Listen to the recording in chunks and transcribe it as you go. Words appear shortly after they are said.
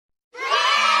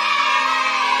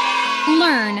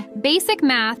Learn basic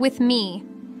math with me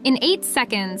in 8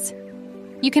 seconds.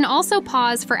 You can also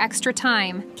pause for extra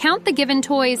time. Count the given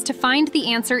toys to find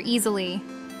the answer easily.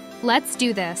 Let's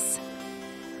do this.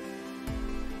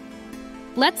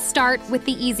 Let's start with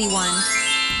the easy one.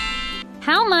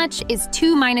 How much is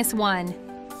 2 minus 1?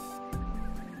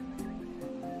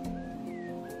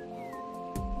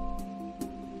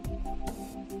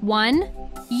 1.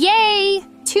 Yay!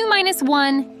 2 minus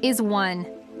 1 is 1.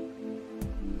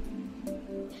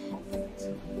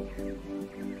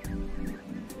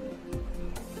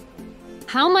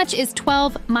 How much is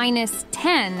 12 minus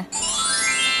 10?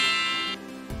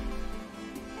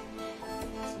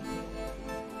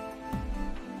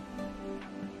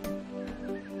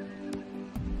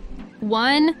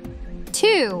 1,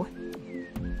 2.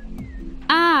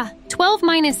 12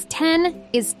 minus 10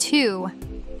 is 2.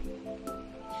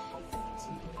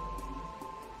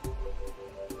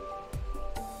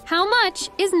 How much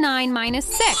is 9 minus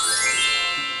 6?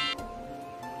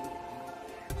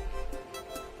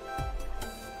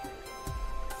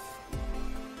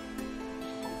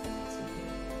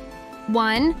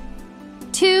 1,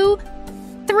 2,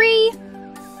 3.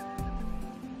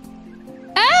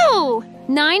 Oh!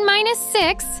 9 minus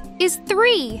 6 is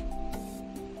 3.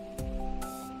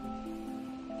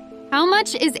 How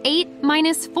much is 8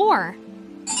 minus 4?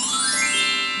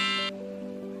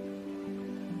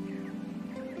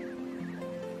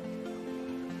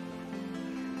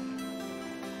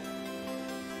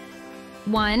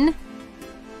 1,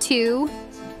 2,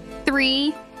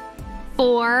 3,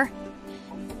 4.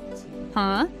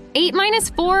 8 minus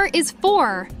 4 is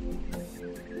 4.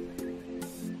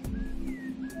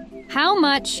 How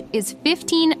much is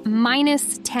 15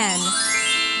 minus 10?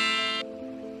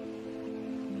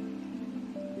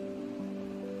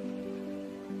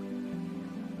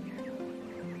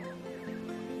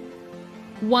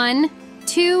 1,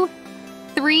 2,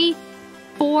 3,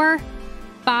 4,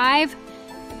 5.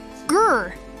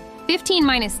 Grr! 15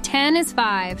 minus 10 is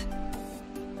 5.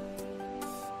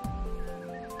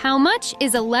 How much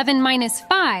is 11 minus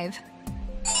 5?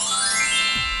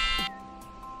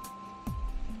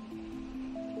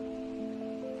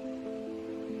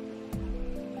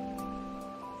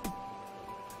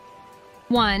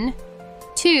 1,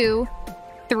 2,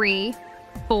 3,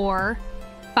 4,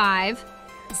 5,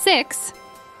 6.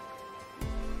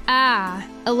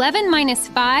 11 minus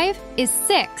 5 is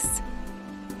 6.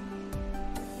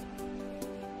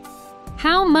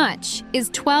 How much is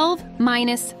 12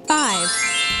 minus 5?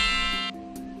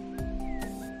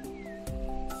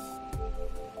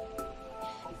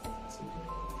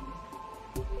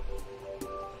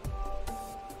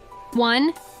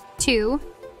 1, 2,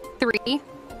 3,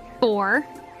 4,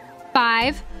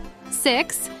 5,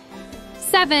 6,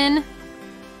 7.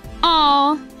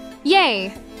 Aw,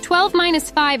 yay! 12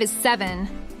 minus 5 is 7.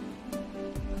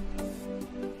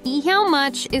 How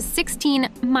much is 16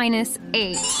 minus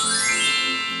 8?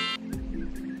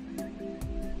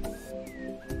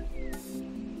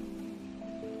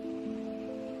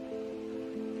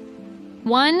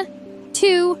 1,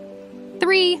 2,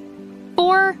 3,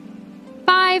 4,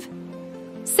 5,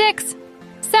 6,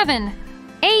 7,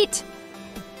 8.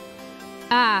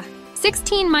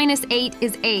 16 minus 8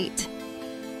 is 8.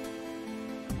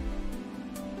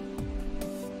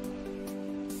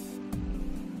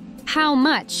 How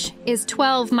much is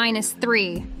 12 minus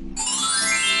 3?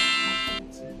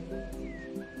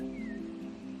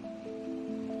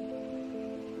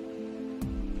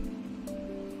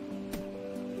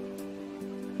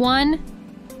 1,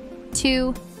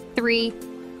 2, 3,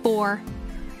 4,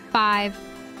 5,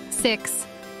 6,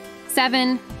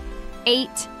 7,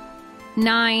 8,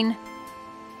 9.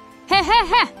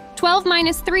 12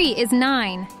 minus 3 is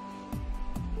 9.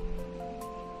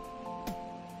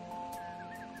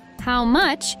 How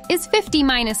much is 50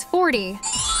 minus 40?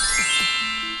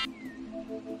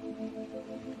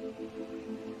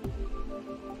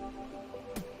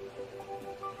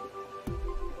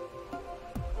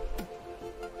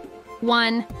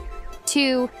 1,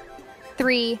 2,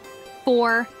 3,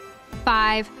 4,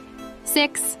 5,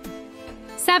 6,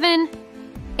 7,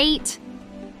 8,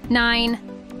 9,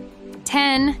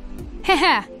 10.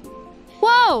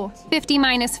 Whoa! 50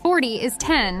 minus 40 is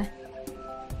 10.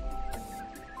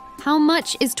 How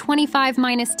much is 25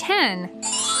 minus 10?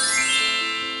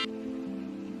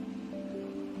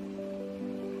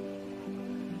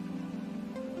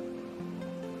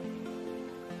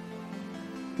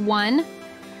 1,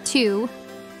 2,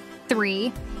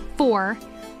 3, 4,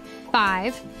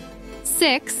 5,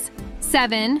 6,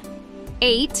 7,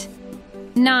 8,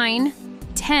 9,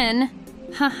 10.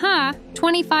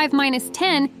 25 minus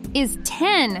 10 is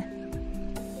 10.